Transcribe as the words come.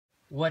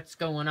What's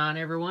going on,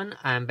 everyone?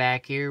 I'm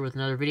back here with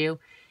another video,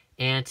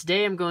 and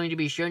today I'm going to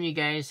be showing you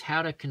guys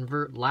how to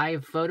convert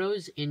live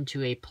photos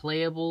into a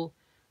playable,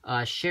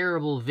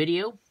 shareable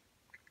video.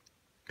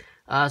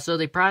 So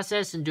the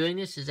process in doing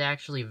this is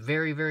actually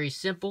very, very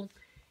simple,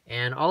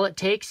 and all it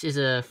takes is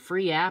a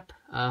free app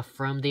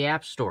from the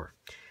App Store.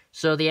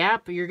 So the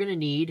app you're going to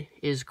need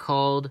is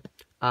called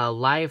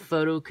Live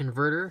Photo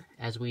Converter,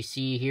 as we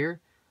see here.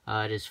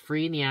 It is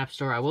free in the App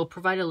Store. I will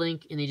provide a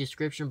link in the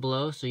description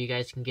below so you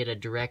guys can get a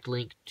direct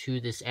link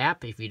to this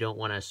app if you don't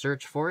want to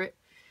search for it.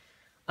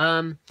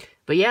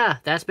 But yeah,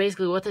 that's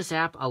basically what this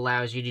app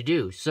allows you to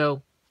do.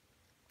 So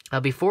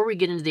before we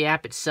get into the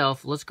app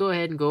itself, let's go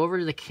ahead and go over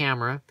to the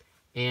camera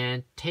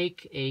and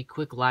take a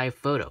quick live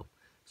photo.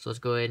 So let's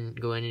go ahead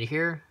and go into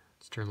here.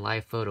 Let's turn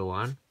live photo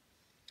on.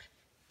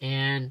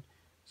 And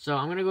so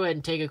I'm going to go ahead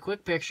and take a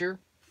quick picture.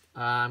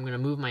 I'm going to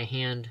move my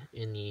hand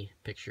in the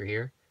picture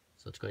here.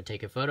 So let's go ahead and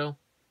take a photo.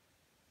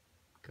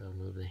 Go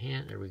move the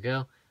hand. There we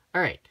go.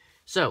 All right.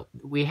 So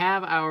we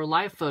have our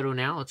live photo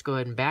now. Let's go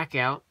ahead and back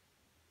out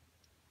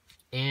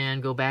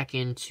and go back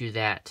into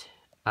that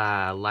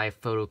live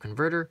photo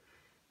converter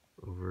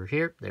over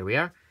here. There we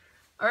are.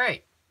 All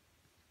right.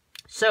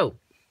 So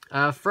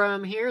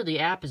from here, the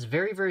app is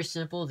very, very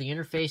simple. The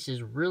interface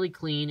is really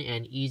clean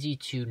and easy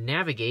to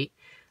navigate.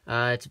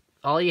 It's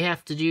all you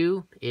have to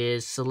do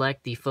is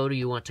select the photo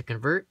you want to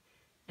convert.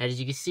 And as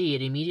you can see,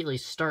 it immediately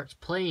starts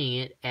playing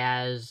it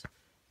as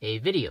a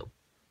video.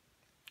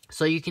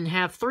 So you can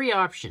have three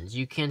options.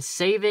 You can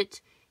save it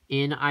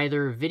in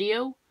either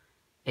video,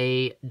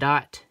 a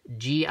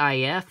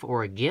 .gif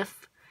or a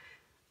GIF,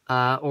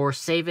 or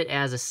save it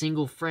as a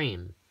single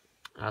frame.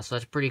 So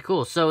that's pretty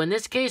cool. So in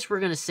this case,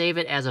 we're going to save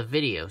it as a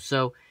video.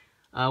 So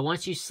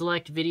once you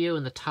select video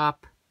in the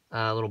top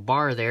little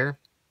bar there,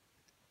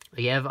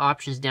 you have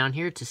options down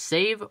here to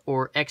save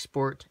or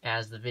export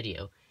as the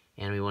video.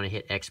 And we want to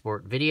hit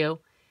export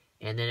video,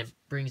 and then it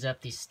brings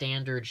up the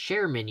standard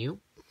share menu.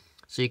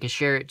 So you can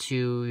share it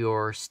to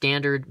your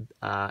standard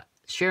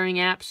sharing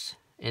apps,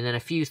 and then a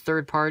few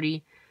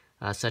third-party,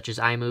 such as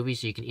iMovie,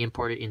 so you can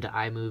import it into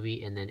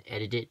iMovie and then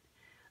edit it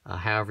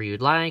however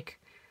you'd like,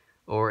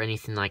 or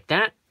anything like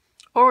that.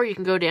 Or you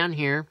can go down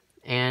here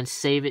and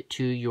save it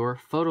to your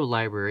photo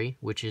library,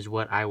 which is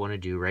what I want to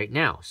do right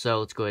now. So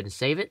let's go ahead and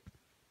save it.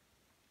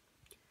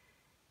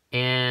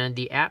 And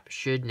the app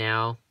should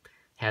now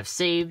have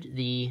saved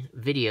the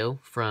video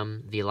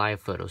from the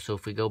live photo. So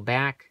if we go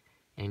back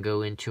and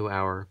go into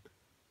our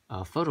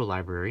photo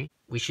library,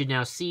 we should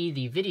now see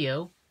the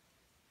video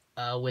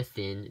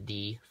within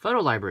the photo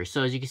library.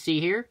 So as you can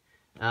see here,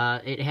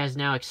 it has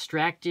now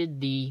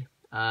extracted the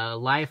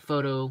live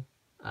photo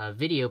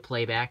video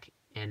playback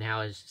and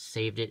now has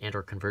saved it and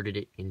or converted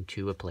it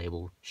into a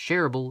playable,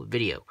 shareable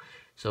video.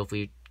 So if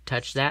we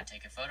touch that,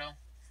 take a photo.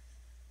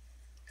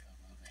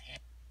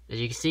 As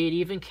you can see, it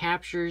even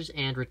captures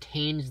and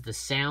retains the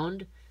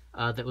sound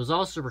that was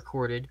also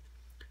recorded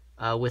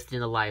within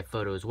the live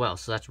photo as well.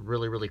 So that's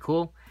really, really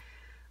cool.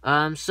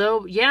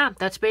 So yeah,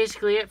 that's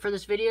basically it for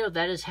this video.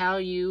 That is how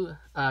you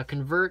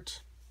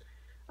convert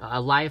a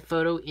live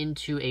photo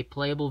into a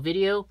playable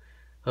video.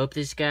 Hope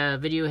this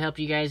video helped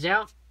you guys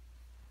out.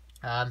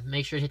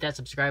 Make sure to hit that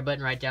subscribe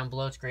button right down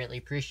below. It's greatly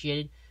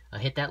appreciated.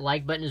 Hit that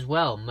like button as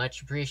well.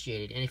 Much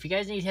appreciated. And if you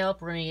guys need help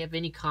or have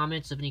any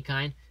comments of any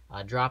kind,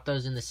 drop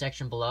those in the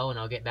section below, and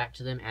I'll get back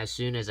to them as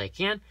soon as I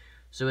can.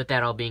 So with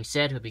that all being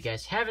said, hope you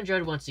guys have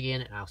enjoyed once again,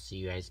 and I'll see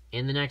you guys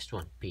in the next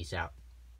one. Peace out.